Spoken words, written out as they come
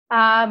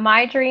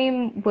My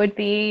dream would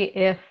be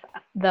if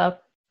the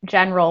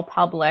general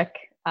public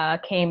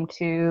came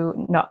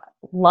to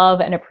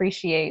love and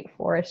appreciate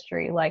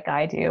forestry like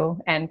I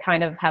do, and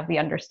kind of have the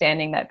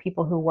understanding that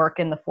people who work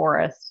in the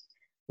forest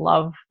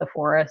love the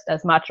forest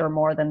as much or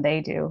more than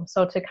they do.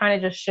 So to kind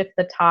of just shift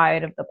the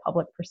tide of the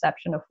public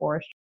perception of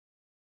forestry